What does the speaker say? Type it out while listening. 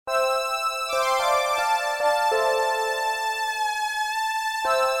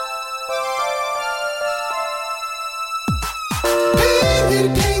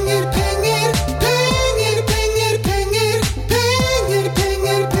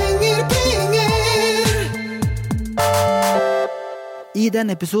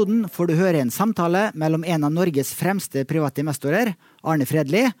denne episoden får du høre en samtale mellom en av Norges fremste private investorer, Arne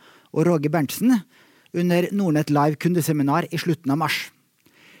Fredli, og Roger Berntsen, under Nordnet Live kundeseminar i slutten av mars.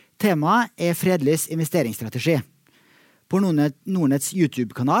 Temaet er Fredlis investeringsstrategi. På Nordnets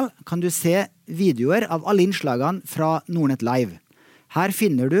YouTube-kanal kan du se videoer av alle innslagene fra Nordnet Live. Her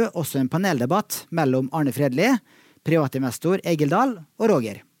finner du også en paneldebatt mellom Arne Fredli, privatinvestor Egil Dahl og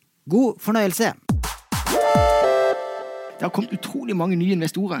Roger. God fornøyelse! Det har kommet utrolig mange nye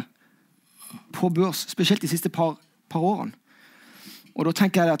investorer på børs, spesielt de siste par årene. Og da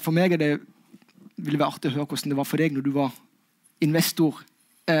tenker jeg at for meg det ville være artig å høre hvordan det var for deg når du var investor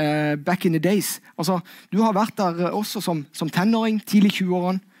back in the days. Altså, du har vært der også som tenåring, tidlig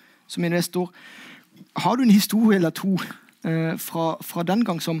 20-årene, som investor. Har du en historie eller to fra den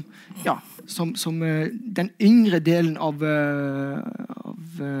gang som den yngre delen av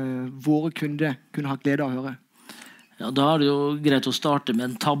våre kunder kunne ha glede av å høre? Ja, da er det jo greit å starte med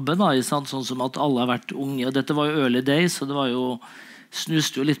en tabbe, da, sånn som at alle har vært unge. Og dette var jo early days, og det var jo,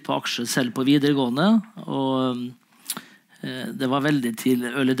 snuste jo litt på aksjer selv på videregående. Og det var veldig til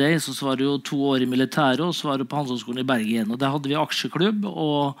early days, og så var det jo 2 år i militæret, og så var det på Handelshøyskolen i Bergen. Og der hadde vi aksjeklubb,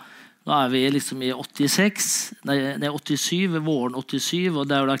 og nå er vi liksom i 87, våren 87, og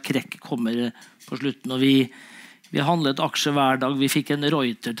det er jo da Krekk kommer på slutten, og vi handlet aksjer hver dag. Vi fikk en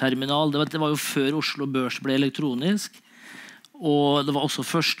Reuter-terminal. Det var jo før Oslo Børs ble elektronisk. Og det var også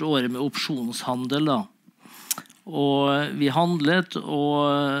første året med opsjonshandel. Da. Og vi handlet,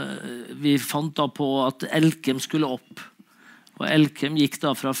 og vi fant da på at Elkem skulle opp. Og Elkem gikk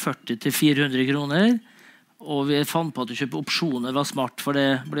da fra 40 til 400 kroner. Og vi fant på at å kjøpe opsjoner var smart, for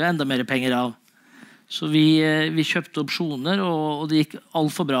det ble enda mer penger av. Så vi kjøpte opsjoner, og det gikk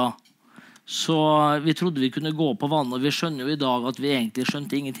alt for bra. Så vi trodde vi kunne gå på vann, og vi skjønner jo i dag at vi egentlig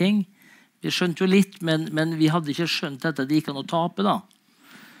skjønte ingenting. Vi skjønte jo litt, men vi hadde ikke skjønt dette, det gikk an å tape da.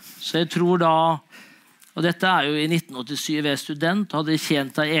 Så jeg tror da, og dette er jo i 1987 jeg var student, hadde jeg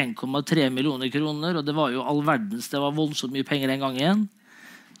tjent da 1,3 millioner kroner, og det var jo all verdens, det var voldsomt mye penger den gangen.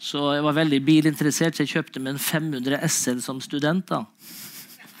 Så jeg var veldig bilinteressert, så jeg kjøpte med en 500 SL som student da.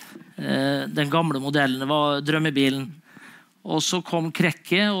 Den gamle modellen var drømmebilen. Og så kom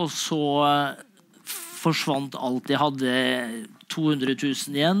Krekket, og så forsvant alt. Jeg hadde 200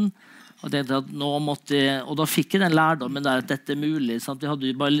 000 igjen, og tenkte at nå måtte jeg, og da fikk jeg den lærdommen der at dette er mulig. Sant? Vi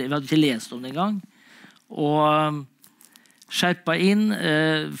hadde ikke lest om det engang. Og skjerpa inn,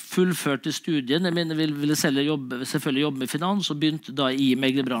 fullførte studien. Jeg ville selvfølgelig jobbe med finans, og begynte da i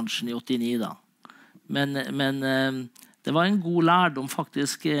meglerbransjen i 89 da. Men det var en god lærdom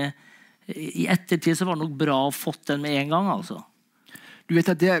faktisk. I ettertid så var det nok bra å fått den med en gang, altså. Du vet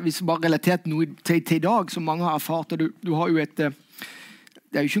at hvis vi bare relatert noe til i dag, som mange har erfart, og du har jo det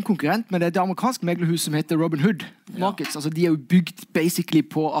er jo ikke en konkurrent, men det er et amerikansk meglerhus som heter Robin Hood Markets. Ja. Altså, de er jo bygd basically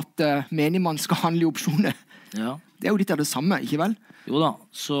på at menigmann skal handle i opsjoner. Ja. Det er jo litt av det samme, ikke vel? Jo da,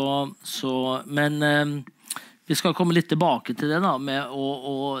 men vi skal komme litt tilbake til det da,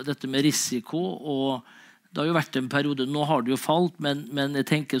 og dette med risiko, og det har jo vært en periode, nå har det jo falt, men jeg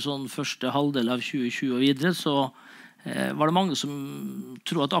tenker sånn første halvdel av 2020 og videre, så var det mange som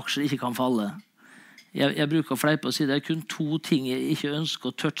tror at aksjer ikke kan falle. Jeg bruker å fleipe og si det er kun 2 ting jeg ikke ønsker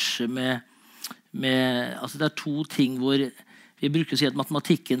å touche med altså det er 2 ting hvor vi bruker å si at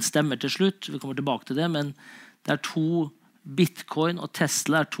matematikken stemmer til slutt, vi kommer tilbake til det, men det er 2, Bitcoin og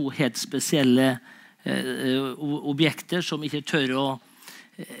Tesla er 2 helt spesielle objekter som ikke tør å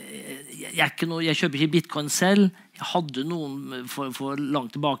jeg kjøper ikke Bitcoin selv, jeg hadde noen for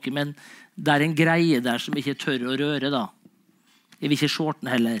langt tilbake, men det er en greie der som ikke tør å røre da. Jeg vil ikke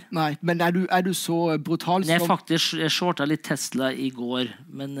shorten heller. Nei, men er du så brutal som... Jeg shortet litt Tesla i går,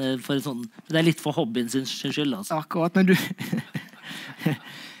 men det er litt for hobbyen sin skyld. Altså. Akkurat, men du...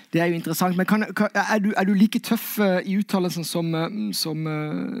 Det er jo interessant, men er du like tøff i uttalelsen som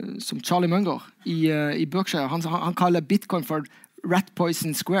Charlie Munger i Berkshire? Han kaller Bitcoin for rat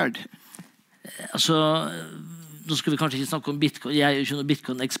poison squared. Altså, nå skal vi kanskje ikke snakke om Bitcoin. Jeg er jo ikke noen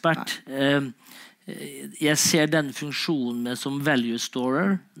Bitcoin-ekspert. Jeg ser den funksjonen som value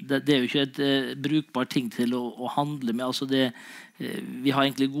storer. Det er jo ikke et brukbar ting til å handle med. Altså vi har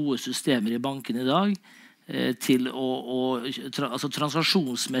egentlig gode systemer i banken i dag til altså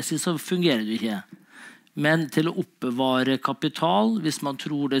transaksjonsmessig så fungerer det ikke. Men til å oppbevare kapital, hvis man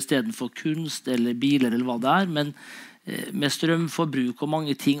tror det i stedet for kunst eller biler eller hva det er, men med strømforbruk og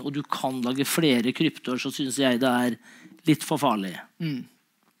mange ting, og du kan lage flere kryptoer, så synes jeg det er litt for farlig.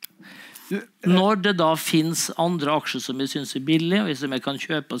 Når det da finnes andre aksjer som jeg synes er billige, og som jeg kan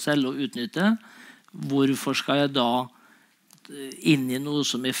kjøpe og selge og utnytte, hvorfor skal jeg da inn i noe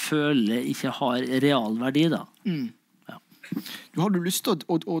som jeg føler ikke har realverdi da? Ja. Har du lyst til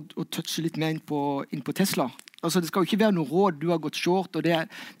å touche litt mer inn på Tesla? Altså, det skal jo ikke være noe råd, du har gått short, og det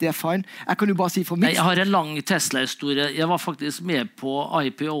er fine. Jeg kan jo bare si for meg... Jeg har en lang Tesla-historie. Jeg var faktisk med på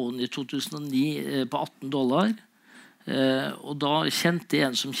IPO-en i 2009 på $18. Og da kjente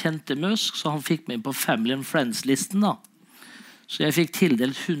jeg en som kjente Musk, så han fikk meg på Family and Friends-listen da. Så jeg fikk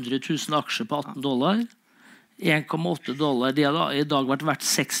tildelt 100 000 aksjer på $18. $1,8. De har i dag vært verdt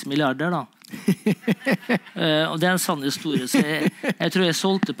 6 milliarder da. Og det er en sann historie, så jeg tror jeg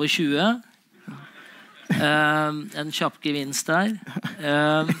solgte på 20. En kjapp gevinst der.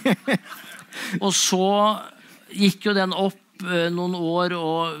 Og så gikk jo den opp noen år,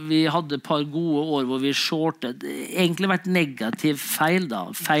 og vi hadde et par gode år hvor vi shortet. Egentlig vært negativ feil da.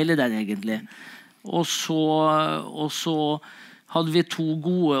 Feil i den egentlig. Og så hadde vi 2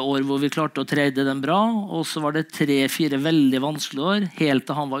 gode år hvor vi klarte å trade den bra, og så var det 3-4 veldig vanskelige år, helt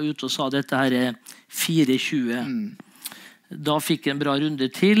til han var ute og sa dette her er 4,20. Da fikk jeg en bra runde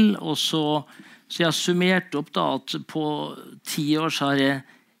til, og så jeg summerte opp da at på 10 år så har jeg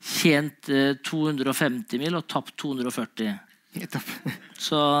tjent 250 mil og tapt 240.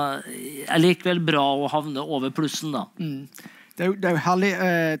 Så er likevel bra å havne over plussen da. Det er jo herlig,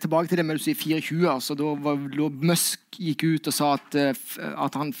 tilbake til det med du sier 24, altså da Musk gikk ut og sa at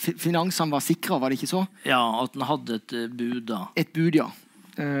finansene var sikre, var det ikke så? Ja, at han hadde et bud da. Et bud, ja.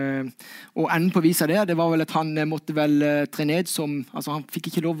 Og enden på vis av det var vel at han måtte vel tre ned som, altså han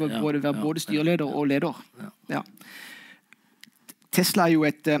fikk ikke lov å være både styreleder og leder. Ja. Tesla er jo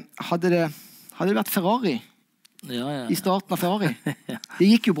hadde det vært Ferrari? I starten av Ferrari. Det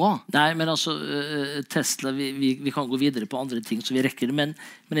gikk jo bra. Nei, men altså Tesla, vi kan gå videre på andre ting så vi rekker det,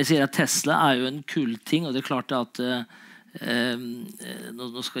 men jeg sier at Tesla er jo en kul ting, og det er klart at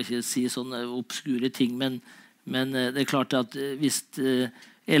nå skal jeg ikke si sånne obskure ting, men det er klart at hvis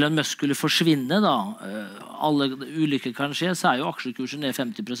Elon Musk skulle forsvinne da, alle ulykker kan skje, så er jo aksjekursen ned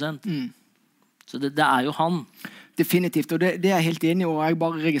 50%. Så det er jo han. Definitivt, og det er jeg helt enig i, og jeg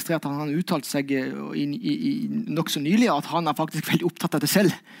bare registrert at han uttalt seg nok så nylig, at han er faktisk veldig opptatt av det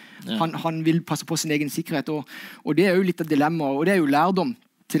selv. Han vil passe på sin egen sikkerhet, og det er jo litt av dilemmaet, og det er jo lærdom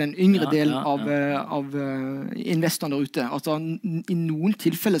til den yngre delen av investorene der ute. Altså, i noen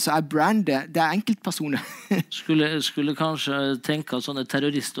tilfeller så er brandet, det er enkeltpersoner. skulle kanskje tenke at sånne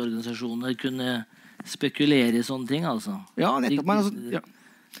terroristorganisasjoner kunne spekulere i sånne ting, altså. Ja, nettopp, men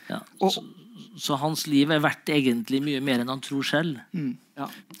altså, så hans liv er verdt egentlig mye mer enn han tror selv.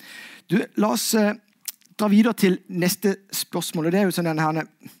 Du, la oss dra videre til neste spørsmål, og det er jo sånn denne her,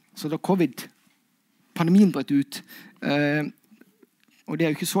 så da covid-pandemien brøt ut, og det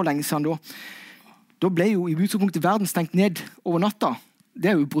er jo ikke så lenge siden da ble jo i utgangspunktet verden stengt ned over natta. Det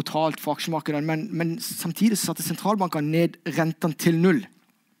er jo brutalt for aksjemarkedet, men samtidig så satte sentralbankene ned renten til 0.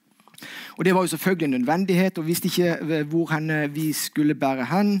 Og det var jo selvfølgelig en nødvendighet, og visste ikke hvor vi skulle bære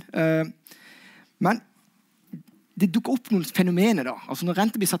hen. Men det dukket opp noen fenomener da. Altså når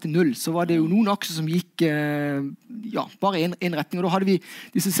renten ble satt til 0, så var det jo noen aksjer som gikk bare en retning. Og da hadde vi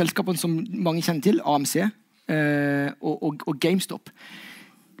disse selskapene som mange kjenner til, AMC og GameStop.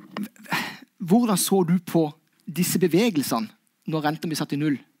 Hvordan så du på disse bevegelsene når renten ble satt til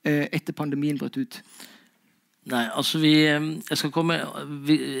 0 etter pandemien brøt ut? Nei, altså jeg skal komme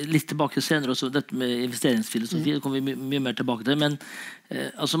litt tilbake senere også, dette med investeringsfilosofi, det kommer vi mye mer tilbake til, men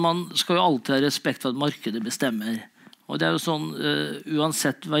altså man skal jo alltid ha respekt for at markedet bestemmer, og det er jo sånn,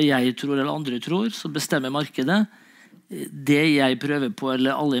 uansett hva jeg tror eller andre tror, så bestemmer markedet. Det jeg prøver på,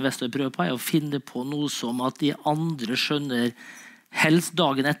 eller alle investorer prøver på, er å finne på noe som at de andre skjønner helst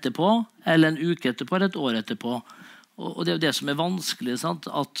dagen etterpå, eller en uke etterpå, eller et år etterpå. Og det er jo det som er vanskelig, sant?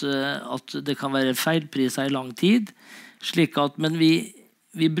 At det kan være feilpriser i lang tid. Men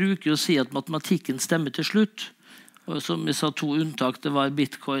vi bruker jo å si at matematikken stemmer til slutt. Og som vi sa, 2 unntak, det var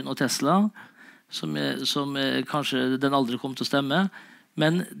Bitcoin og Tesla, som kanskje den aldri kom til å stemme.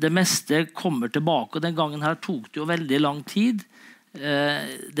 Men det meste kommer tilbake, og den gangen her tok det jo veldig lang tid.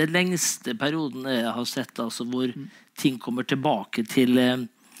 Den lengste perioden jeg har sett, altså, hvor ting kommer tilbake til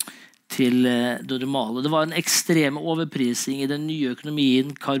det normale. Det var en ekstrem overprising i den nye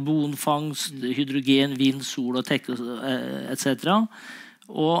økonomien, karbonfangst, hydrogen, vind, sol og tech, etc.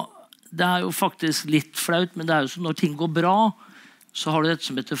 Og det er jo faktisk litt flaut, men det er jo så når ting går bra, så har du dette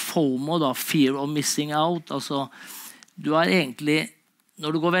som heter FOMO, da, fear of missing out. Altså, du er egentlig,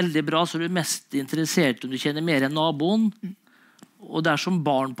 når det går veldig bra, så er du mest interessert om du kjenner mer enn naboen. Og det er som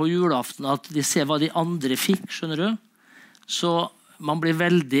barn på julaften, at de ser hva de andre fikk, skjønner du? Så man blir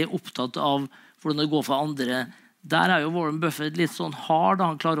veldig opptatt av hvordan det går for andre. Der er jo Warren Buffett litt sånn hard,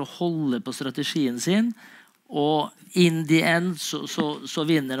 han klarer å holde på strategien sin, og in the end så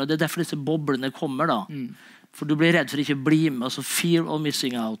vinner, og det er derfor disse boblene kommer da. For du blir redd for ikke å bli med, altså fear of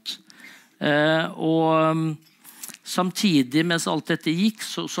missing out. Og samtidig, mens alt dette gikk,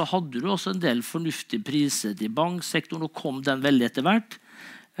 så hadde du også en del fornuftige priser i banksektoren, og kom den veldig etter hvert.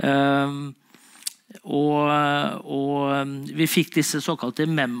 Og vi fikk disse såkalte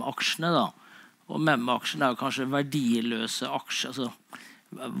MEM-aksjene da. Og MEM-aksjene er jo kanskje verdiløse aksjer. Altså,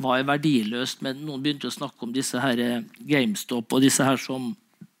 hva er verdiløst? Men noen begynte å snakke om disse her GameStop og disse her som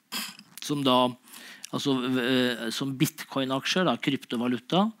da, altså som bitcoin-aksjer, da,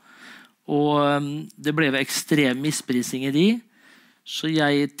 kryptovaluta. Og det ble jo ekstrem misprising i de. Så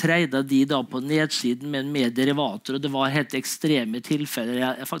jeg treide de da på nedsiden med derivater, og det var helt ekstreme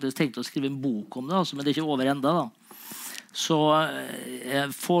tilfeller. Jeg faktisk tenkte å skrive en bok om det, altså, men det er ikke over enda da. Så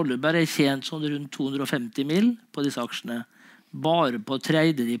foreløpig har jeg tjent sånn rundt 250 mil på disse aksjene. Bare på å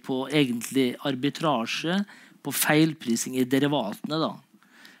trade de på egentlig arbitrasje, på feilprising i derivatene da.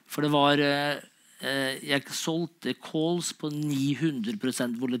 For det var, jeg solgte calls på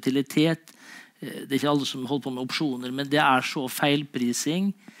 900% volatilitet. Det er ikke alle som holder på med opsjoner, men det er så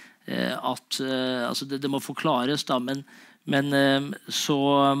feilprising at altså det må forklares da, men så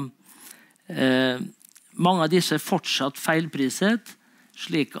mange av disse er fortsatt feilpriset,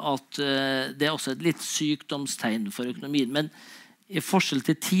 slik at det er også et litt sykdomstegn for økonomien. Men i forskjell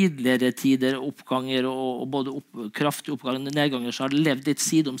til tidligere tider, oppganger og både kraftig oppgang og nedganger, så har det levd litt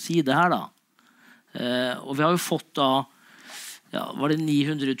side om side her da. Og vi har jo fått da, ja, var det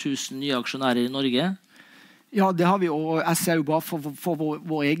 900 000 nye aksjonærer i Norge? Ja, det har vi, og jeg ser jo bare for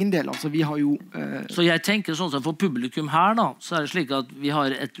vår egen del. Altså, vi har jo... Så jeg tenker sånn som for publikum her da, så er det slik at vi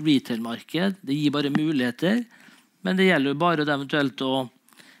har et retail-marked. Det gir bare muligheter, men det gjelder jo bare eventuelt å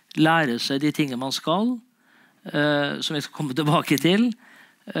lære seg de tingene man skal, som jeg skal komme tilbake til,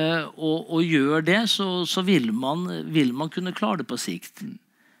 og gjør det, så vil man kunne klare det på sikt.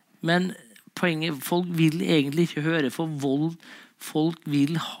 Men poenget, folk vil egentlig ikke høre for vold. Folk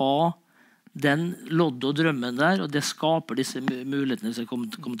vil ha den lodd og drømmen der, og det skaper disse mulighetene som jeg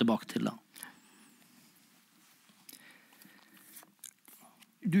kommer tilbake til da.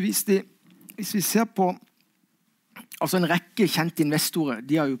 Hvis vi ser på altså en rekke kjente investorer,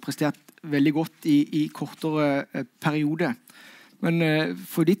 de har jo prestert veldig godt i kortere periode. Men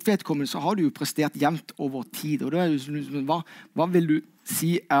for ditt vedkommende så har du jo prestert jevnt over tid. Og da er det, hva vil du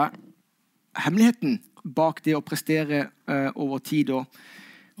si er hemmeligheten bak det å prestere over tid? Og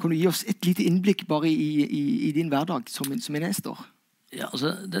kan du gi oss et lite innblikk bare i din hverdag som investor? Ja,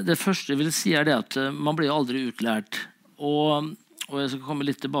 altså, det første jeg vil si er det at man blir aldri utlært. Og jeg skal komme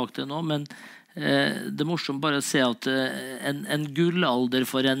litt tilbake til det nå, men det er morsomt bare å se at en gullalder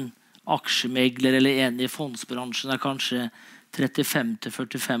for en aksjemegler eller en i fondsbransjen er kanskje 35 til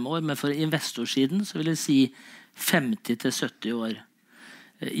 45 år, men for investorsiden så vil jeg si 50 til 70 år.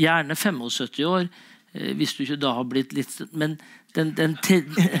 Gjerne 75 år, hvis du ikke da har blitt litt... Men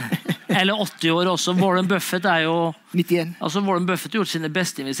eller 80 år også. Warren Buffett er jo... 91. Altså Warren Buffett har gjort sine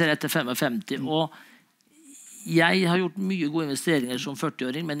beste investeringer etter 55, og jeg har gjort mye gode investeringer som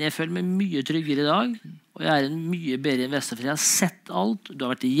 40-åring, men jeg føler meg mye tryggere i dag, og jeg er en mye bedre investor, for jeg har sett alt, du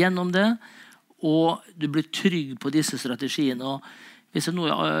har vært igjennom det, og du blir trygg på disse strategiene. Og hvis det er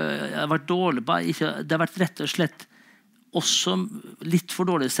noe jeg har vært dårlig på, det har vært rett og slett også litt for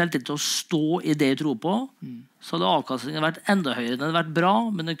dårlig selvtillit til å stå i det jeg tror på, så hadde avkastningen vært enda høyere. Den hadde vært bra,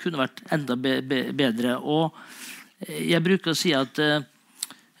 men den kunne vært enda bedre. Og jeg bruker å si at jeg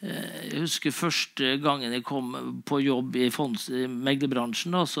husker første gangen jeg kom på jobb i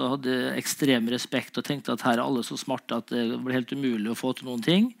meglerbransjen, så hadde jeg ekstrem respekt og tenkte at her er alle så smarte at det ble helt umulig å få til noen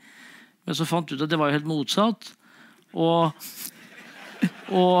ting. Men så fant jeg ut at det var jo helt motsatt. Og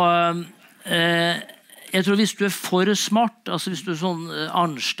jeg tror hvis du er for smart, altså hvis du er sånn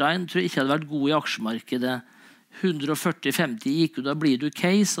Arnstein, tror jeg ikke hadde vært god i aksjemarkedet. 140-50 gikk, da blir du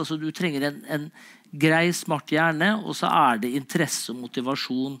case. Altså du trenger en grei, smart hjerne, og så er det interesse og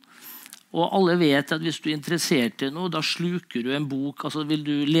motivasjon. Og alle vet at hvis du er interessert i noe, da sluker du en bok. Altså vil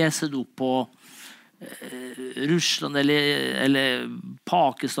du lese det opp på Russland eller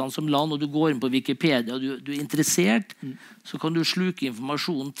Pakistan som land, og du går inn på Wikipedia, og du er interessert, så kan du sluke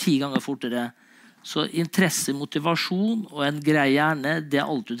informasjonen 10 ganger fortere. Så interesse, motivasjon og en grei hjerne, det er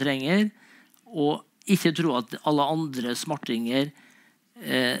alt du trenger. Og ikke tro at alle andre smartinger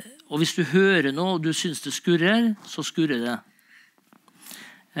og hvis du hører noe og du synes det skurrer, så skurrer det.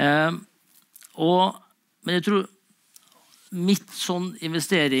 Men jeg tror mitt sånn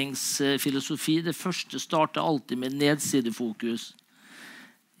investeringsfilosofi, det første starter alltid med nedsidefokus.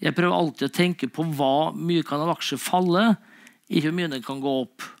 Jeg prøver alltid å tenke på hva mye kan en aksje falle, ikke hvor mye den kan gå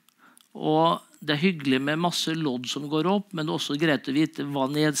opp. Og det er hyggelig med masse lodd som går opp, men det er også greit å vite hva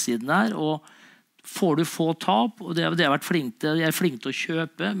nedsiden er, og får du få tap, og det har jeg vært flink til. Jeg er flink til å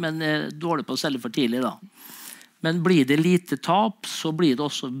kjøpe, men jeg er dårlig på å selge for tidlig da. Men blir det lite tap, så blir det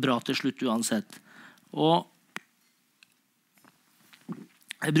også bra til slutt uansett. Og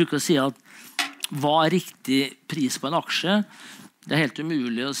jeg bruker å si at hva er riktig pris på en aksje? Det er helt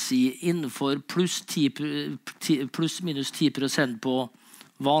umulig å si innenfor pluss minus 10% på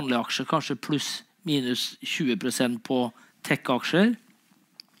vanlige aksjer, kanskje pluss minus 20% på tech-aksjer.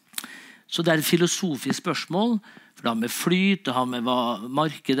 Så det er et filosofisk spørsmål, for det har med flyt, det har med hva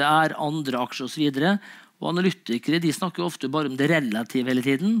markedet er, andre aksjer og så videre. Og analytikere, de snakker ofte bare om det relative hele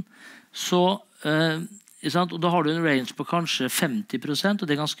tiden. Så, og da har du en range på kanskje 50%, og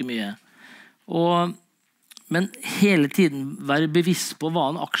det er ganske mye. Men hele tiden være bevisst på hva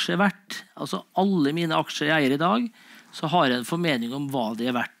en aksje er verdt. Altså alle mine aksjer jeg eier i dag, så har jeg en formening om hva de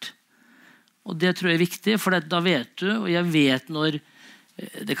er verdt. Og det tror jeg er viktig, for da vet du, og jeg vet når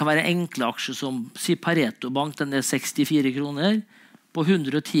det kan være enkle aksjer som Pareto Bank, den er 64 kroner. På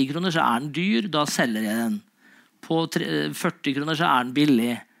 110 kroner så er den dyr, da selger jeg den. På 40 kroner så er den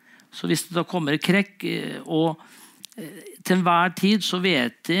billig. Så hvis det da kommer et krekk, og til enhver tid så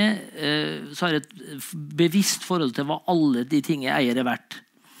vet jeg, så har jeg et bevisst forhold til hva alle de tingene jeg eier er verdt.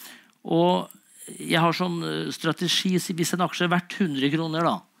 Og jeg har sånn strategi, hvis en aksje er verdt 100 kroner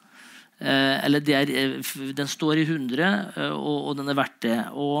da, eller den står i 100 og den er verdt det,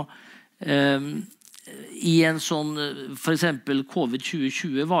 og i en sånn, for eksempel COVID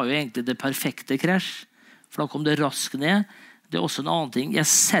 2020 var jo egentlig det perfekte krasj, for da kom det raskt ned. Det er også en annen ting, jeg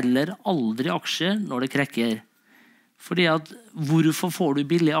selger aldri aksjer når det krekker, fordi at hvorfor får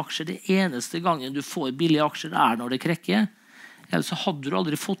du billige aksjer? Det eneste gangen du får billige aksjer er når det krekker, ellers så hadde du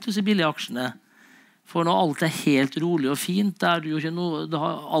aldri fått disse billige aksjene. For når alt er helt rolig og fint, det er jo ikke noe, det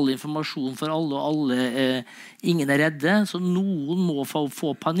har all informasjon for alle, og ingen er redde, så noen må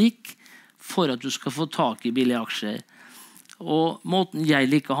få panikk for at du skal få tak i billige aksjer. Og måten jeg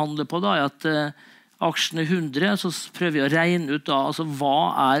liker å handle på da, er at aksjene 100, så prøver jeg å regne ut da, altså hva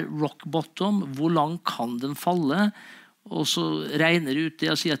er rock bottom, hvor langt kan den falle, og så regner jeg ut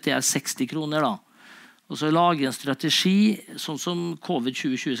det og sier at det er 60 kroner da. Og så lager jeg en strategi, sånn som COVID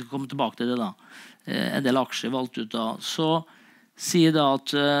 2020 skal komme tilbake til det da. En del aksjer valgt ut da, så sier da at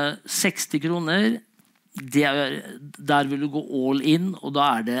 60 kroner, der vil du gå all in, og da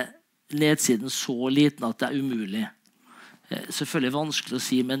er det nedsiden så liten at det er umulig. Selvfølgelig vanskelig å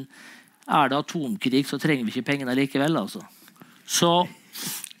si, men er det atomkrig, så trenger vi ikke pengene likevel. Altså.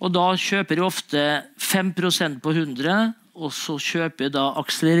 Og da kjøper jeg ofte 5% på 100, og så kjøper jeg da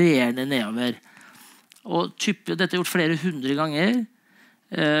akselererende nedover. Og dette er gjort flere 100 ganger,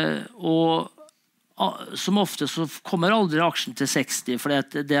 og som ofte så kommer aldri aksjen til 60, for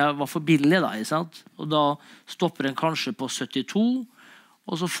det var for billig da, ikke sant? Og da stopper den kanskje på 72,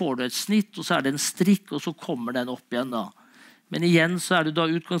 og så får du et snitt, og så er det en strikk, og så kommer den opp igjen da. Men igjen så er det da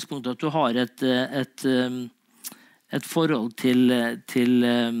utgangspunktet at du har et forhold til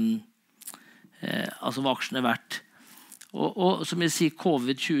altså hva aksjen er verdt. Og som jeg sier,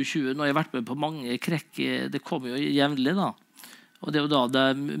 COVID 2020, nå har jeg vært med på mange krekk, det kommer jo jevnlig da. Og det er jo da det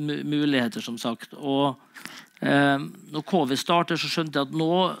er muligheter, som sagt. Og når COVID starter, så skjønte jeg at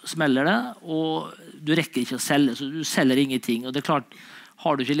nå smeller det, og du rekker ikke å selge, så du selger ingenting. Og det er klart,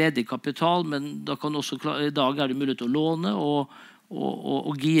 har du ikke ledig kapital, men da kan også, i dag er det mulig til å låne og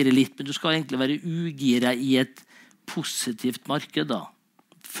gire litt, men du skal egentlig være ugira i et positivt marked da,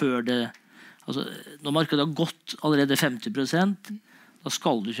 før det, altså når markedet har gått allerede 50%, da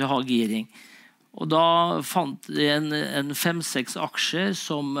skal du ikke ha giring. Og da fant jeg en 5-6 aksjer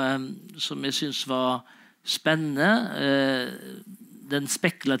som jeg synes var spennende. Den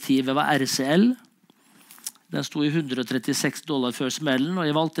spekulative var RCL. Den sto i $136 før smellen, og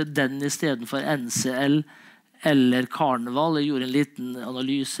jeg valgte den i stedet for NCL eller Carnival. Jeg gjorde en liten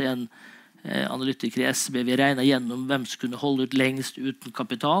analyse, en analytiker i SB. Vi regnet gjennom hvem som kunne holde ut lengst uten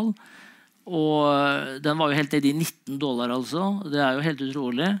kapital. Og den var jo helt nede i $19 altså. Det er jo helt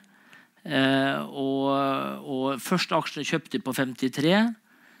utrolig. Og første aksjen kjøpte på 53,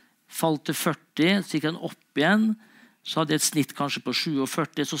 falt til 40, så gikk den opp igjen, så hadde jeg et snitt kanskje på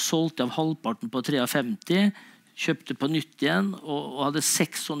 47, så solgte jeg av halvparten på 53, kjøpte på nytt igjen, og hadde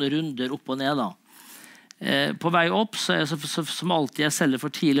 6 sånne runder opp og ned da. På vei opp, så jeg, som alltid jeg selger for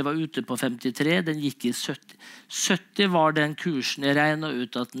tidlig, var ute på 53, den gikk i 70. 70 var den kursen jeg regnet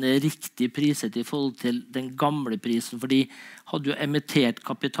ut at den er riktig priset i forhold til den gamle prisen, for de hadde jo emittert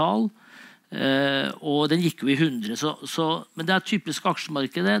kapital, og den gikk jo i 100. Men det er typisk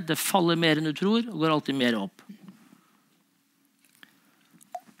aksjemarkedet, det faller mer enn du tror, og går alltid mer opp.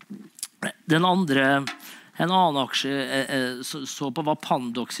 Den andre En annen aksje så på var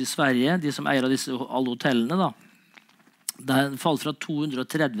Pandox i Sverige, de som eier av alle hotellene. Da. Den falt fra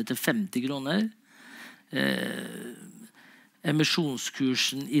 230 til 50 kroner.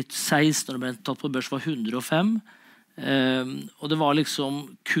 Emisjonskursen i 16 når det ble tatt på børs var 105. Og det var liksom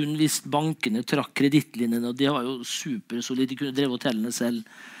kun hvis bankene trakk kredittlinjene, og de var jo supersolide, de kunne dreve hotellene selv.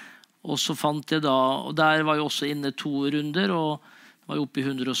 Og så fant jeg da, og der var jo også inne 2 runder, og var jo oppe i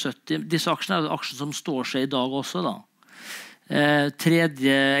 170. Disse aksjene er jo aksjer som står seg i dag også da.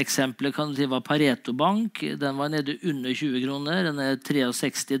 Tredje eksemplet kan det være Pareto Bank. Den var nede under 20 kroner. Den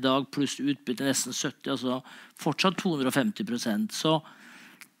 63 i dag, pluss utbytte nesten 70, altså fortsatt 250%. Så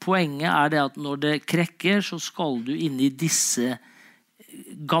poenget det at når det krekker, så skal du inn i disse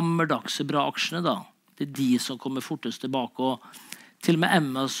gammeldagse bra aksjene da. Det de som kommer fortest tilbake, og til og med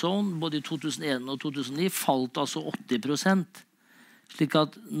Amazon, både i 2001 og 2009, falt altså 80%. Slik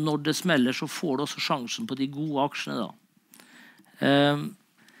at når det smeller, så får du også sjansen på de gode aksjene da.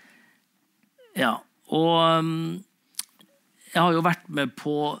 Ja, og jeg har jo vært med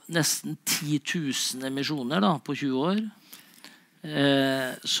på nesten 10 000 emisjoner da, på 20 år.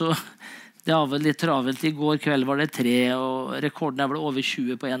 Så det var vel litt travelt. I går kveld var det 3, og rekorden vel over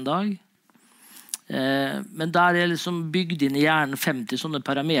 20 på en dag. Men der jeg liksom bygd inn i hjernen 50 sånne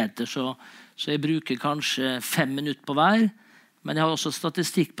parameter, så jeg bruker kanskje 5 minutter på hver. Men jeg har også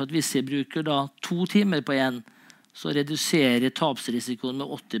statistikk på at hvis jeg bruker da 2 timer på en, så reduserer tapsrisikoen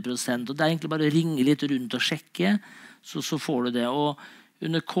med 80%. Og det egentlig bare å ringe litt rundt og sjekke, så får du det. Og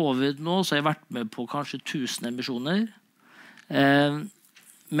under covid nå så har jeg vært med på kanskje 1000 emisjoner.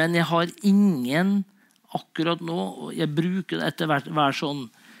 Men jeg har ingen akkurat nå, og jeg bruker det etter hver sånn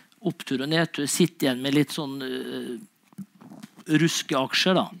opptur og nedtur, sitter igjen med litt sånn ruske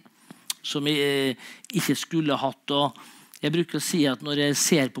aksjer da, som jeg ikke skulle hatt. Og jeg bruker å si at når jeg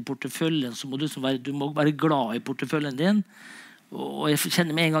ser på porteføljen, så må du må være glad i porteføljen din. Og jeg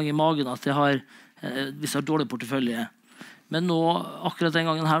kjenner med en gang i magen at jeg har, hvis jeg har dårlig portefølje. Men nå, akkurat den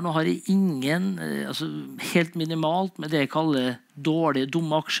gangen her, nå har jeg ingen, altså helt minimalt med det jeg kaller dårlige,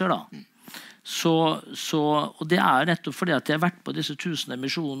 dumme aksjer da. Og det nettopp fordi at jeg har vært på disse 1000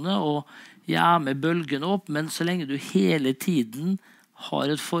 emisjonene, og jeg med bølgen opp, men så lenge du hele tiden har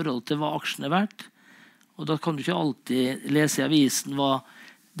et forhold til hva aksjen verdt, og da kan du ikke alltid lese i avisen hva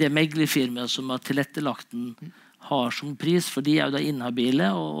det meglerfirmaet som har tilrettelagt den har som pris, for de jo da inhabile,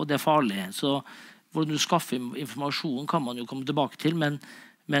 og det farlig. Så hvordan du skaffer informasjon kan man jo komme tilbake til, men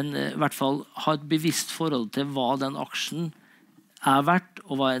i hvert fall ha et bevisst forhold til hva den aksjen verdt,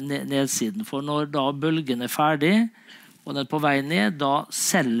 og hva nedsiden. For når da bølgen ferdig, og den på vei ned, da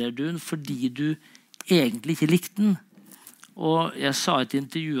selger du den fordi du egentlig ikke likte den. Og jeg sa i et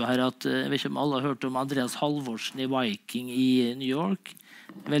intervju her at, jeg vet ikke om alle har hørt om Andreas Halvorsen i Viking i New York,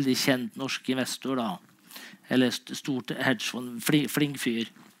 veldig kjent norsk investor da, eller stort hedgefond, flink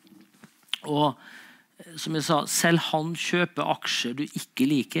fyr. Og som jeg sa, selv han kjøper aksjer du ikke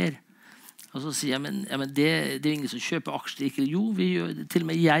liker. Og så sier jeg, men det ingen som kjøper aksjer ikke. Jo, til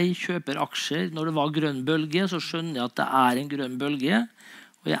og med jeg kjøper aksjer. Når det var grønn bølge, så skjønner jeg at det en grønn bølge,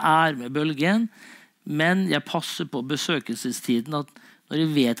 og jeg med bølgen, men jeg passer på besøkelsestiden at når jeg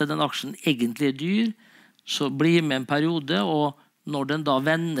vet at den aksjen egentlig dyr, så blir med en periode, og når den da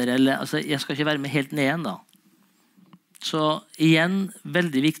vender, altså jeg skal ikke være med helt ned igjen da. Så igjen,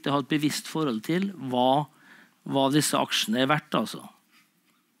 veldig viktig å ha et bevisst forhold til hva disse aksjene verdt altså.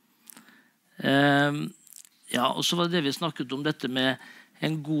 Ja, og så var det vi snakket om dette med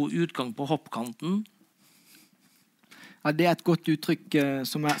en god utgang på hoppkanten. Ja, det et godt uttrykk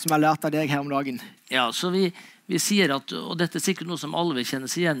som jeg lærte av deg her om dagen. Ja, så vi sier at, og dette sikkert noe som alle vil kjenne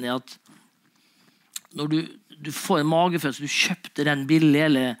seg igjen i, at når du får en magefølelse, du kjøpte den billig,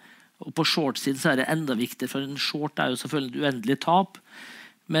 og på short-siden så det enda viktig, for en short jo selvfølgelig et uendelig tap.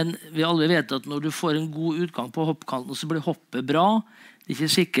 Men vi alle vet at når du får en god utgang på hoppkanten, så blir hoppet bra. Det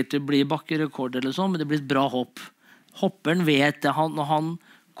ikke sikkert det blir bakkerekord eller sånn, men det blir et bra hopp. Hopperen vet det, når han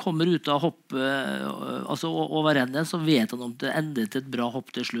kommer ut av hoppet, altså over enden, så vet han om det ender til et bra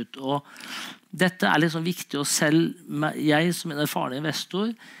hopp til slutt. Og dette liksom viktig, og selv jeg som en erfaren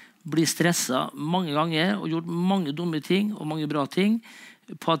investor blir stresset mange ganger og gjort mange dumme ting og mange bra ting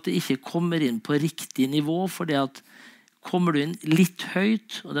på at det ikke kommer inn på riktig nivå, fordi at kommer du inn litt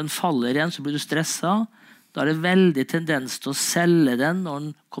høyt og den faller igjen, så blir du stresset. Da det veldig tendens til å selge den når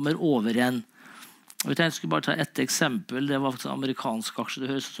den kommer over igjen. Og jeg skulle bare ta et eksempel. Det var faktisk amerikansk aksje.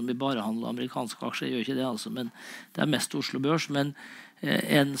 Det høres ut som vi bare handler amerikanske aksjer. Jeg gjør ikke det altså, men det mest Oslo Børs. Men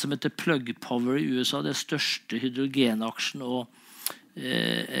en som heter Plug Power i USA, det største hydrogenaksjen, og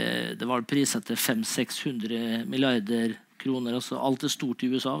det var priset til 500-600 milliarder kroner. Altså alt er stort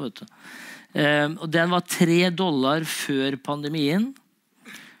i USA, vet du. Og den var $3 før pandemien,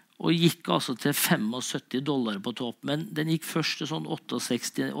 og gikk altså til $75 på topp. Men den gikk først til sånn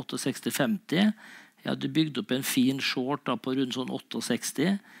 68-50. Jeg hadde bygd opp en fin short da, på rundt sånn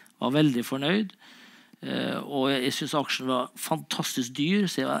 68. Var veldig fornøyd. Og jeg synes aksjen var fantastisk dyr,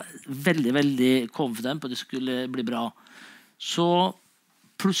 så jeg var veldig, veldig confident på at det skulle bli bra. Så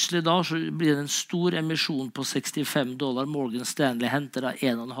plutselig da så blir det en stor emisjon på $65. Morgan Stanley henter da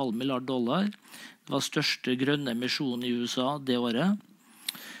 $1,5 milliard. Det var største grønne emisjon i USA det året.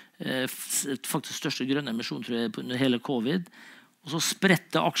 Faktisk største grønne emisjon tror jeg under hele covid. Og så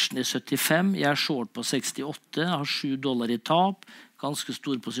spretter aksjen i 75. Jeg er short på 68. Jeg har $7 i tap. Ganske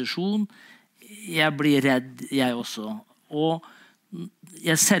stor posisjon. Jeg blir redd, jeg også. Og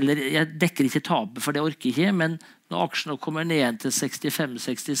jeg dekker ikke tapet, for det orker jeg ikke. Men når aksjen kommer ned til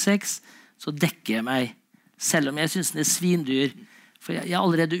 65-66, så dekker jeg meg. Selv om jeg synes den er svindyr. For jeg er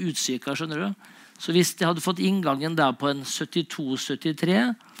allerede utsyket, skjønner du. Så hvis jeg hadde fått inngangen der på en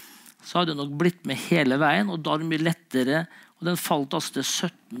 72-73, så hadde det nok blitt med hele veien, og da er det mye lettere. Og den falt altså til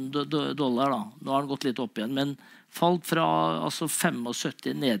 $17 da. Nå har den gått litt opp igjen, men falt fra altså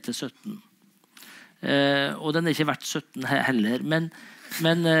 75 ned til 17. Og den er ikke verdt 17 heller. Men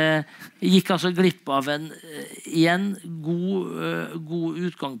jeg gikk altså glipp av en igjen god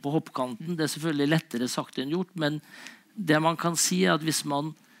utgang på hoppkanten. Det er selvfølgelig lettere sagt enn gjort, men det man kan si er at hvis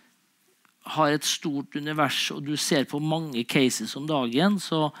man har et stort univers, og du ser på mange cases om dagen,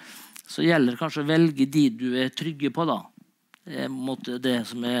 så gjelder det kanskje å velge de du er trygge på da. Det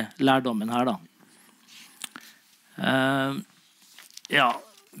som er lærdommen her da. Ja,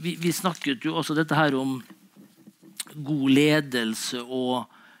 vi snakket jo også dette her om god ledelse og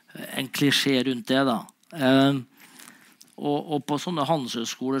en klisjé rundt det da. Og på sånne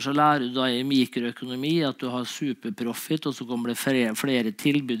handelshøyskoler så lærer du da i mikroøkonomi at du har superprofit, og så kommer det flere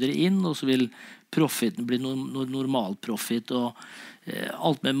tilbydere inn, og så vil profiten bli normalprofit, og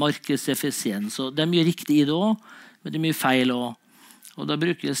alt med markedseffisiens. Og det er mye riktig i det også, men det er mye feil også. Og da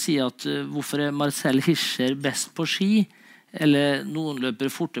bruker jeg å si at hvorfor er Marcel Hirscher best på ski, eller noen løper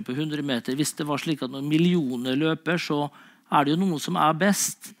fortere på 100 meter. Hvis det var slik at noen millioner løper, så er det jo noen som er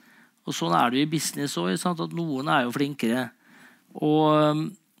best. Og sånn er det jo i business også, at noen er jo flinkere. Og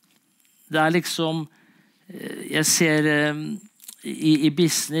det er liksom, jeg ser i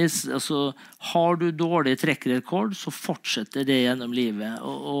business, altså har du dårlig trekkrekord, så fortsetter det gjennom livet.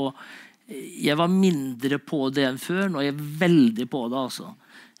 Og jeg var mindre på det enn før, nå er jeg veldig på det altså.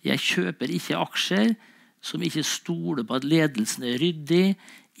 Jeg kjøper ikke aksjer som ikke stoler på at ledelsen er ryddig,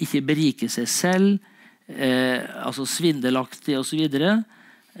 ikke beriker seg selv, altså svindelaktig og så videre.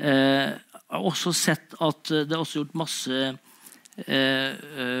 Jeg har også sett at det er også gjort masse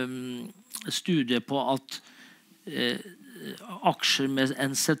studier på at aksjer med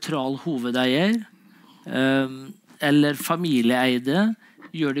en sentral hovedeier eller familieeide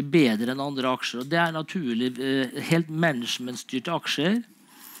gjør det bedre enn andre aksjer. Og det er naturlig helt managementstyrte aksjer.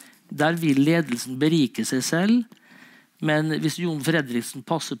 Der vil ledelsen berike seg selv. Men hvis Jon Fredriksen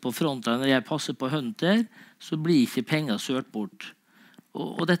passer på Frontline og jeg passer på Hunter, så blir ikke penger sørt bort.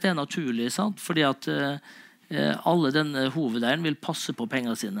 Og dette er naturlig, sant? Fordi at alle denne hovedeieren vil passe på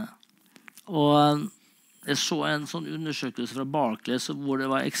pengene sine. Og jeg så en sånn undersøkelse fra Barclays hvor det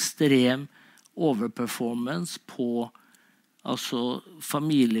var ekstrem overperformance på altså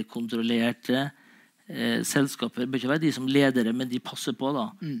familiekontrollerte selskaper. Det bør ikke være de som ledere, men de passer på da.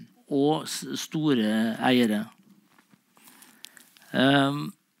 Og store eiere.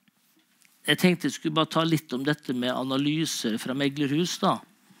 Jeg tenkte jeg skulle bare ta litt om dette med analyser fra meglerhus da.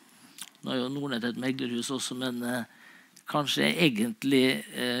 Nå er jo Nordnet et meglerhus også, men kanskje egentlig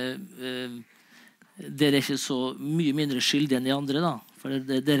dere er ikke så mye mindre skyldige enn de andre da. For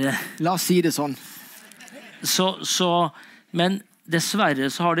dere... La oss si det sånn. Men dessverre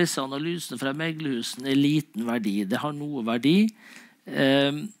så har disse analysene fra meglerhusene liten verdi. Det har noe verdi.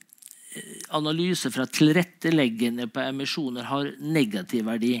 Analyser fra tilretteleggende på emisjoner har negativ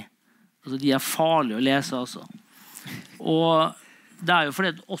verdi. Altså, de er farlige å lese altså. Og det er jo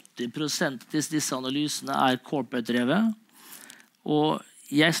fordi at 80% av disse analysene er corporate-drevet. Og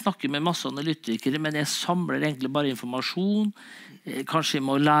jeg snakker med masse analytikere, men jeg samler egentlig bare informasjon. Kanskje jeg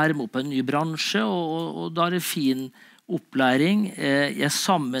må lære meg opp en ny bransje, og da er det fin opplæring. Jeg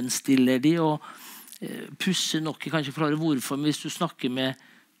sammenstiller de, og pusser nok, jeg kan ikke forklare hvorfor, men hvis du snakker med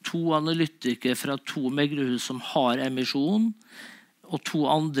 2 analytikere fra 2 meglerhus som har emisjon, og 2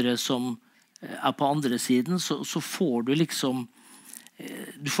 andre som er på andre siden, så får du liksom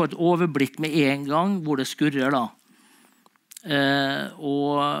du får et overblikk med en gang hvor det skurrer da.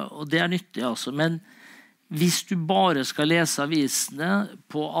 Og det er nyttig altså. Men hvis du bare skal lese avisene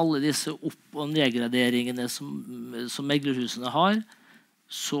på alle disse opp- og nedgraderingene som meglerhusene har,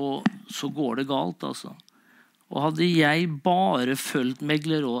 så går det galt, altså. Og hadde jeg bare fulgt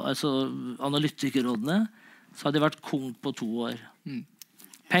analytikerrådene, så hadde jeg vært konk på 2 år.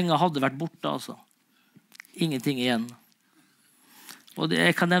 Penger hadde vært borte, altså. Ingenting igjen. Og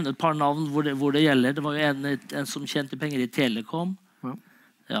jeg kan nevne et par navn hvor det gjelder. Det var jo en som tjente penger i Telekom.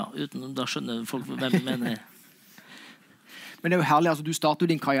 Ja, da skjønner folk hvem jeg mener. Men det er jo herlig, altså du startet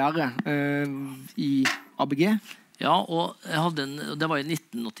din karriere i ABG. Ja, og det var i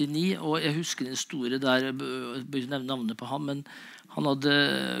 1989, og jeg husker en historie der, jeg bør ikke nevne navnet på ham, men han hadde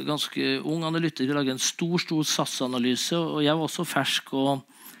ganske ung analytiker, laget en stor SAS-analyse, og jeg var også fersk og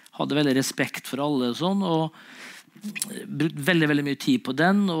hadde veldig respekt for alle og sånn, og brukte veldig, veldig mye tid på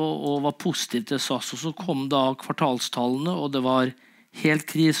den, og var positiv til SAS, og så kom da kvartalstallene, og det var helt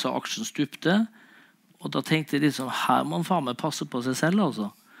krise, og aksjen stupte, og da tenkte jeg liksom, her må man faen meg passe på seg selv, altså.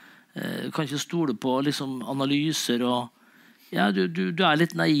 Du kan ikke stole på liksom, analyser og ja, du er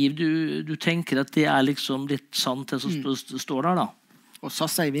litt naiv, du tenker at det er liksom litt sant det som står der da. Og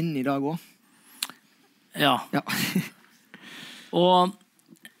SAS er i vinden i dag også. Ja. Og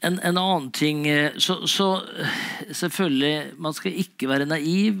en annen ting, så selvfølgelig, man skal ikke være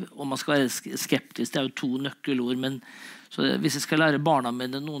naiv, og man skal være skeptisk, det er jo 2 nøkkelord, men så hvis jeg skal lære barna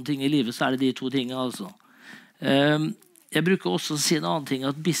mine noen ting i livet, så er det de 2 tingene altså. Jeg bruker også å si en annen ting,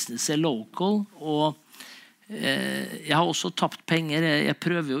 at business er local, og jeg har også tapt penger. Jeg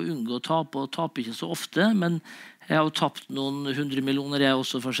prøver å unngå å tape, og taper ikke så ofte, men jeg har jo tapt noen 100 millioner, jeg har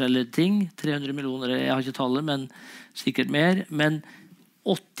også forskjellige ting. 300 millioner, jeg har ikke tallet, men sikkert mer. Men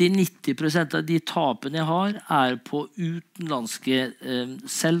 80-90% av de tapene jeg har, er på utenlandske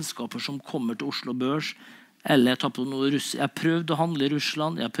selskaper som kommer til Oslo Børs, eller jeg taper noe Jeg har prøvd å handle i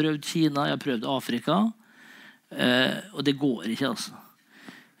Russland, jeg har prøvd Kina, jeg har prøvd Afrika, og det går ikke, altså.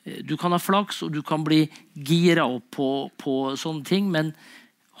 Du kan ha flaks, og du kan bli gira opp på sånne ting, men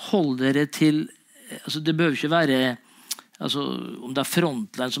hold dere til altså det behøver ikke være altså, om det er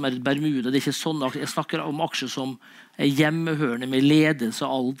Frontline som er et Bermuda, det er ikke sånn. Jeg snakker om aksjer som er hjemmehørende med ledelse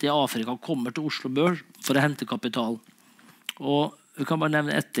og alt i Afrika, kommer til Oslo Børs for å hente kapital. Og vi kan bare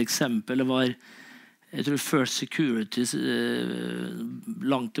nevne et eksempel. Det var, jeg tror First Securities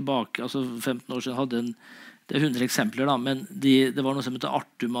langt tilbake, altså 15 år siden, hadde det er 100 eksempler da, men det var noe som heter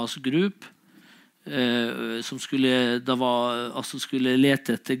Artemas Group, som skulle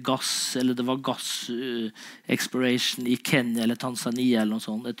lete etter gass, eller det var gass exploration i Kenya eller Tanzania eller noe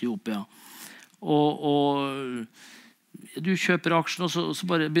sånt, Etiopia. Og du kjøper aksjen, og så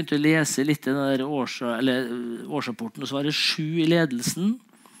bare begynte jeg å lese litt i den der årsrapporten, og så var det 7 i ledelsen,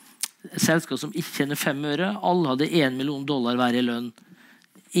 selskap som ikke tjener 5 øre, alle hadde $1 million hver i lønn.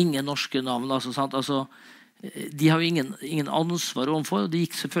 Ingen norske navn, altså, sant? Altså, de har jo ingen ansvar overfor, og de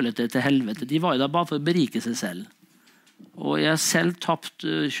gikk selvfølgelig til helvete. De var jo der bare for å berike seg selv. Og jeg selv tapt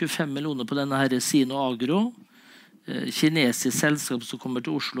 25 millioner på denne her Sino Agro, kinesisk selskap som kommer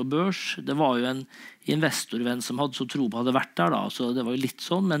til Oslo Børs. Det var jo en investorvenn som hadde så tro på hadde vært der da, så det var jo litt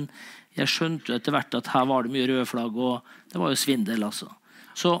sånn, men jeg skjønte jo etter hvert at her var det mye røde flagg, og det var jo svindel, altså.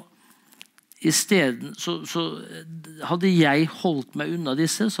 Så i stedet, så hadde jeg holdt meg unna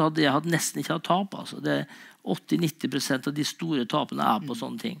disse, så hadde jeg nesten ikke hatt tap, altså. Det 80-90% av de store tapene er på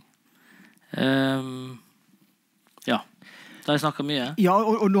sånne ting. Ja, da har jeg snakket mye. Ja,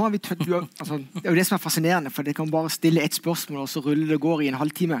 og nå har vi altså, det er jo det som er fascinerende, for det kan bare stille et spørsmål, og så ruller det går i en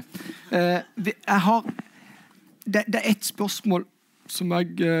halvtime. Det er et spørsmål som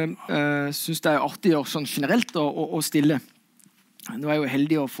jeg synes det er artig og sånn generelt å stille. Nå er jeg jo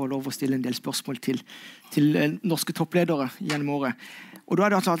heldig å få lov å stille en del spørsmål til norske toppledere gjennom året. Og da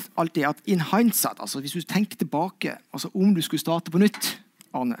er det altså alltid at in hindsight, altså hvis du tenker tilbake, altså om du skulle starte på nytt,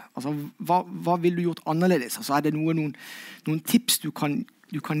 Arne, altså hva ville du gjort annerledes? Altså er det noen tips du kan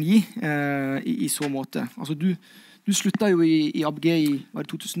gi i så måte? Altså du sluttet jo i ABG i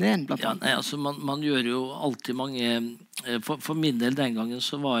 2001, blant annet. Ja, nei, altså man gjør jo alltid mange, for min del den gangen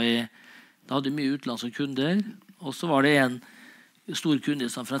så var jeg, da hadde jeg mye utenlandske kunder, og så var det en stor kunde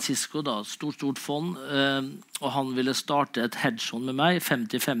i San Francisco, da, stort fond, og han ville starte et hedgefond med meg,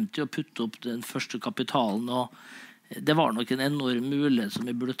 50-50, og putte opp den første kapitalen, og det var nok en enorm mulighet som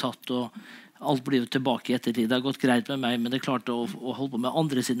jeg burde tatt, og alt blir jo tilbake i ettertid. Det har gått greit med meg, men det klarte å holde på med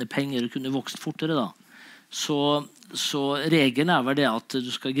andre sine penger og kunne vokst fortere da. Så regelen er vel det at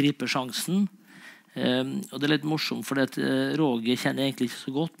du skal gripe sjansen, og det er litt morsomt, for Roger kjenner jeg egentlig ikke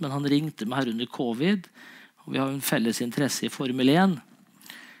så godt, men han ringte meg her under covid, og vi har en felles interesse i Formel 1.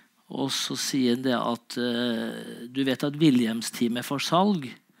 Og så sier han det at du vet at Williams-team er for salg,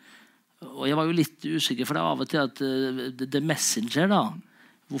 Og jeg var jo litt usikker, for det av og til at The Messenger da,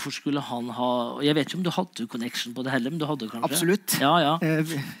 hvorfor skulle han ha, og jeg vet ikke om du hadde connection på det heller, men du hadde kanskje? Absolutt. Ja.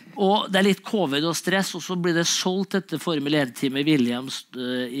 Og det litt covid og stress, og så ble det solgt etter Formel 1-teamet Williams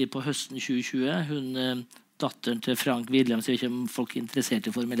på høsten 2020. Hun, datteren til Frank Williams, jeg vet ikke om folk er interessert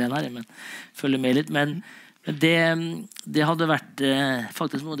i Formel 1 her, men følger med litt, men det hadde vært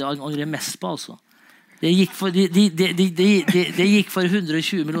faktisk noe jeg angrer mest på, altså. Det gikk for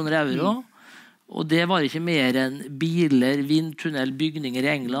 120 millioner euro, og det var ikke mer enn biler, vindtunnel, bygninger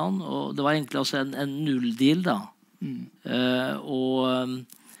i England, og det var egentlig også en nulldeal da. Og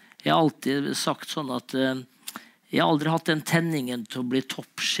jeg har alltid sagt sånn at jeg har aldri hatt den tenningen til å bli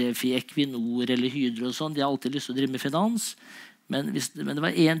toppsjef i Equinor eller Hydro og sånn. Jeg har alltid lyst til å drive med finans. Men det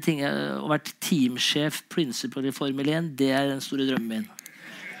var en ting, å være teamsjef, principal i Formel 1, det er den store drømmen min.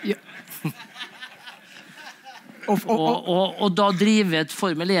 Ja. Og da drive et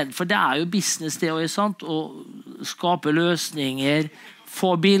Formel 1, for det er jo business det også, sant? Å skape løsninger,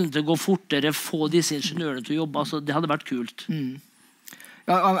 få bilen til å gå fortere, få disse ingeniørene til å jobbe, altså, det hadde vært kult.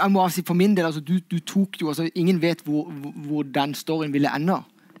 Ja, jeg må si for min del, altså, du tok jo, altså, ingen vet hvor den storyen ville ende.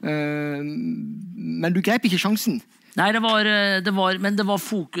 Men du grep ikke sjansen. Nei, men det var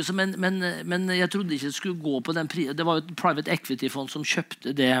fokuset, men jeg trodde ikke det skulle gå på den prisen. Det var jo et private equity-fond som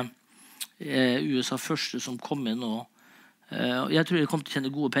kjøpte det USA første som kom inn nå. Jeg tror jeg kommer til å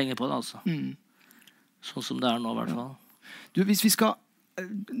tjene gode penger på det, altså. Sånn som det er nå, i hvert fall. Du, hvis vi skal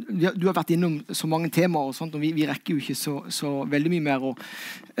du har vært innom så mange temaer og sånt, og vi rekker jo ikke så veldig mye mer. Og,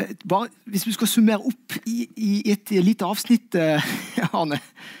 bare, hvis du skal summere opp i et lite avsnitt, Arne,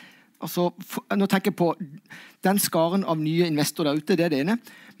 altså, nå tenker jeg på den skaren av nye investorer der ute, det er det ene.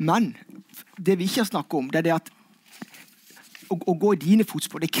 Men det vi ikke har snakket om, det er det at å gå i dine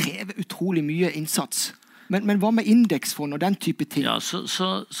fotspor, det krever utrolig mye innsats. Men hva med indeksfond og den type ting? Ja,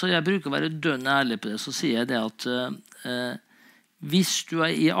 så jeg bruker å være dønn ærlig på det, så sier jeg det at hvis du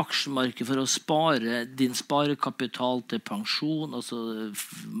er i aksjemarkedet for å spare din sparekapital til pensjon, altså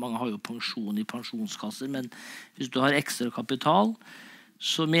mange har jo pensjon i pensjonskasser, men hvis du har ekstra kapital,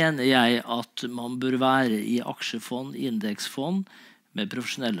 så mener jeg at man bør være i aksjefond, indeksfond med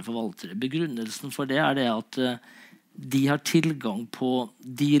profesjonelle forvaltere. Begrunnelsen for det er det at de har tilgang på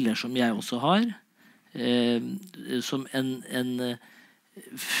dealer som jeg også har, som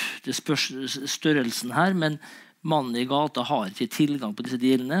det spørs størrelsen her, men mannen i gata har ikke tilgang på disse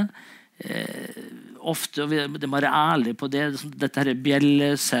dealene. Ofte, og de må være ærlige på det, dette her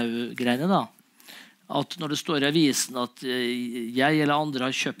bjellesau-greiene da, at når det står i avisen at jeg eller andre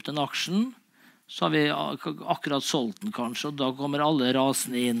har kjøpt den aksjen, så har vi akkurat solgt den kanskje, og da kommer alle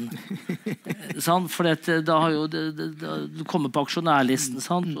rasende inn. Sant? For da har jo det kommer på aksjonærlisten,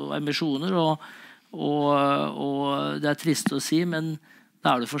 sant? Og emisjoner, og det er trist å si, men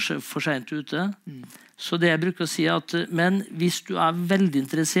da er du for sent ute. Så det jeg bruker å si men hvis du er veldig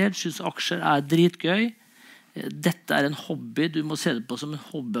interessert, synes aksjer er dritgøy, dette er en hobby, du må se det på som en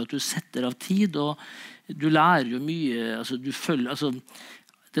hobby, at du setter av tid, og du lærer jo mye, altså du følger, altså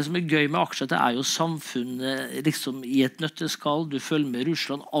det som er gøy med aksjer, det er jo samfunnet liksom i et nøtteskall, du følger med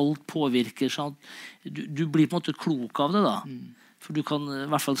Russland, alt påvirker, sånn. Du blir på en måte klok av det da, for du kan i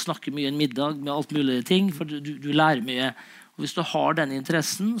hvert fall snakke mye en middag med alt mulige ting, for du lærer mye, og hvis du har den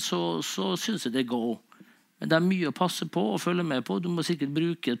interessen, så synes jeg det går. Men det er mye å passe på og følge med på. Du må sikkert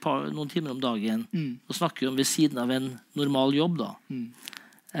bruke noen timer om dagen og snakke om ved siden av en normal jobb da.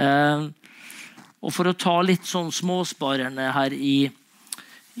 Og for å ta litt sånn småsparerne her i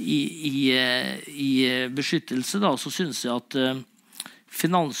beskyttelse da, så synes jeg at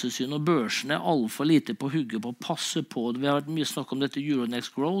Finanstilsynet og børsen er alt for lite på hugget på å passe på. Vi har vært mye snakk om dette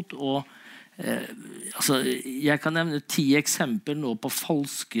Euronext Growth, og altså, jeg kan nevne 10 eksempler nå på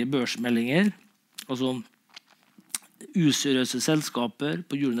falske børsmeldinger. Altså useriøse selskaper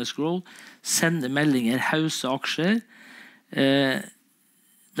på Euronext Growth sender meldinger, hause aksjer.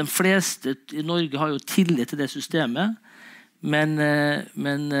 De fleste i Norge har jo tillit til det systemet, men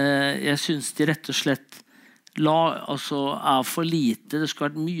jeg synes de rett og slett er for lite. Det skal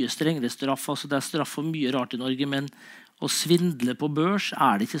være mye strengere straff. Altså, det er straff for mye rart i Norge, men å svindle på børs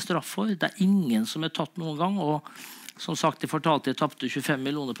er det ikke straff for. Det er ingen som er tatt noen gang, og som sagt, jeg fortalte jeg tappte 25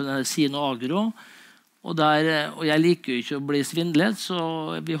 millioner på denne Sino Agro, og jeg liker jo ikke å bli svindlet, så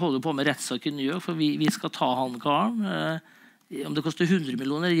vi holder på med rettssak i New York, for vi skal ta han karen. Om det koster 100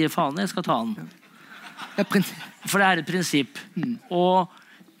 millioner, jeg faen, jeg skal ta han. For det er et prinsipp. Og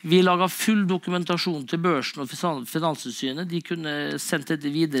vi laget full dokumentasjon til børsen og Finanstilsynet. De kunne sendt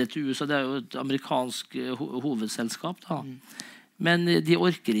dette videre til USA, det er jo et amerikansk hovedselskap da. Men de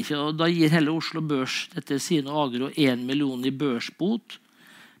orker ikke, og da gir heller Oslo Børs dette Sino Agro 1 million i børsbot.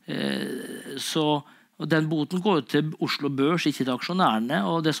 Og den boten går jo til Oslo Børs, ikke til aksjonærene,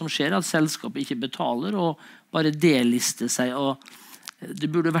 og det som skjer er at selskapet ikke betaler og bare delister seg, og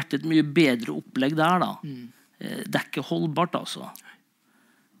det burde vært et mye bedre opplegg der da. Det er ikke holdbart altså.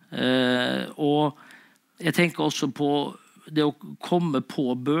 Og jeg tenker også på det å komme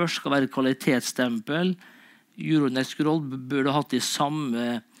på børs skal være kvalitetsstempel. Euronext Growth burde hatt de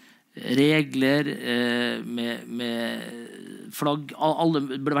samme regler med flagg. Alle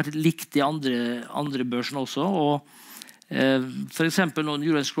burde vært likt i andre børsen også. Og for eksempel noen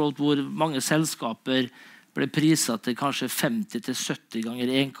Euronext Growth hvor mange selskaper ble priset til kanskje 50-70 ganger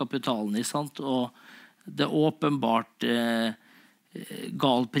egenkapitalen, og det er åpenbart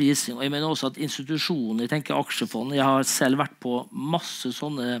gal prising. Og jeg mener også at institusjoner, jeg tenker aksjefond, jeg har selv vært på masse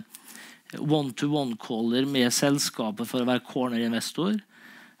sånne one-to-one-caller med selskapet for å være corner-investor.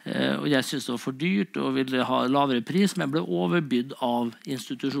 Og jeg synes det var for dyrt og ville ha lavere pris, men ble overbydd av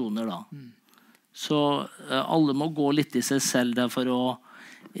institusjoner da. Så alle må gå litt i seg selv der for å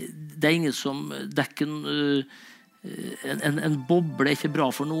det er ingen som dekker en boble er ikke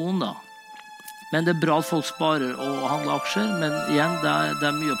bra for noen da. Men det er bra at folk sparer og handler aksjer, men igjen, det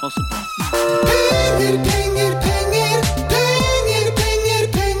er mye å passe på. Penger, penger, penger, penger, penger,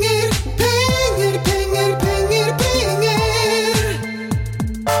 penger, penger, penger, penger, penger.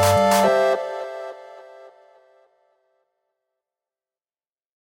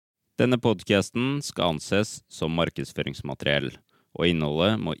 Denne podcasten skal anses som markedsføringsmateriell, og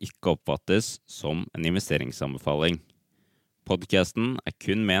innholdet må ikke oppfattes som en investeringsanbefaling. Podcasten er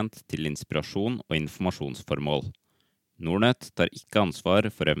kun ment til inspirasjon og informasjonsformål. Nordnet tar ikke ansvar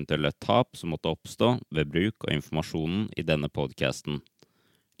for eventuelle tap som måtte oppstå ved bruk av informasjonen i denne podcasten.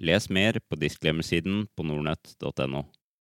 Les mer på disclaimer-siden på nordnet.no.